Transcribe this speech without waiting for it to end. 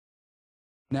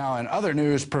Now, in other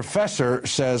news, professor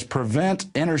says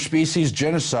prevent interspecies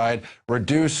genocide,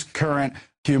 reduce current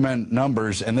human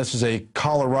numbers. And this is a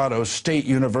Colorado State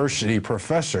University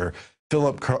professor,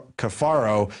 Philip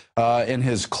Cafaro, in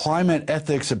his Climate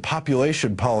Ethics and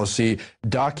Population Policy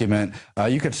document.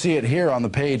 You can see it here on the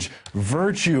page,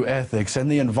 Virtue Ethics and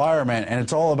the Environment. And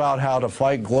it's all about how to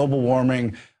fight global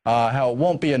warming, how it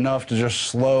won't be enough to just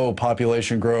slow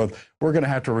population growth. We're going to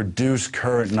have to reduce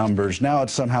current numbers. Now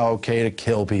it's somehow okay to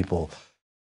kill people.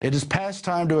 It is past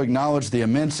time to acknowledge the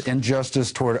immense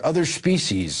injustice toward other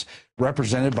species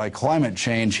represented by climate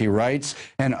change, he writes,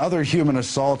 and other human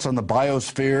assaults on the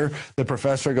biosphere. The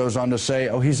professor goes on to say,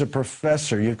 oh, he's a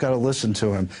professor, you've got to listen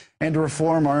to him, and to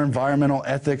reform our environmental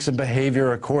ethics and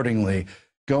behavior accordingly.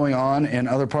 Going on in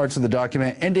other parts of the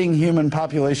document, ending human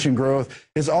population growth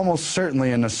is almost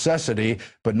certainly a necessity,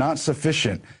 but not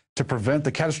sufficient to prevent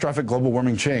the catastrophic global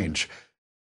warming change.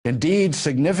 Indeed,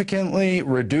 significantly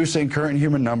reducing current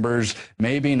human numbers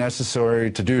may be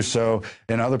necessary to do so.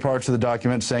 In other parts of the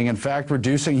document saying, in fact,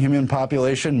 reducing human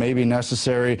population may be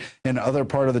necessary. In other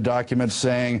part of the document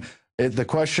saying, the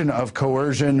question of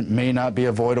coercion may not be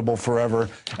avoidable forever.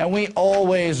 And we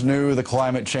always knew the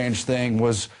climate change thing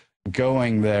was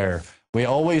going there. We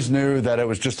always knew that it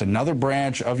was just another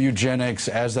branch of eugenics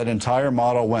as that entire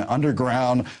model went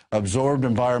underground, absorbed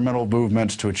environmental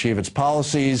movements to achieve its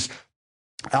policies.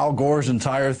 Al Gore's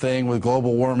entire thing with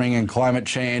global warming and climate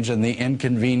change and the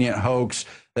inconvenient hoax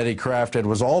that he crafted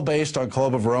was all based on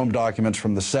Club of Rome documents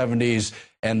from the 70s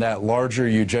and that larger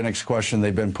eugenics question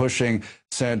they've been pushing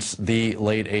since the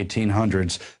late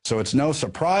 1800s. So it's no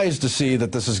surprise to see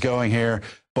that this is going here,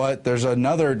 but there's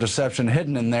another deception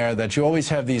hidden in there, that you always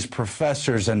have these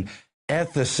professors and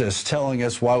ethicists telling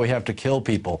us why we have to kill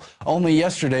people. Only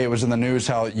yesterday it was in the news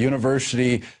how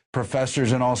university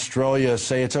professors in Australia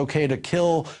say it's okay to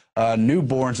kill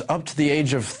newborns up to the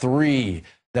age of 3,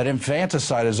 that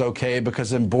infanticide is okay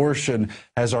because abortion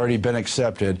has already been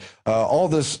accepted. All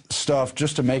this stuff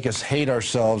just to make us hate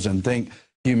ourselves and think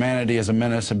humanity is a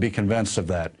menace and be convinced of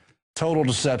that. Total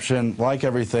deception, like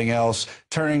everything else.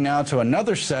 Turning now to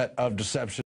another set of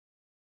deception.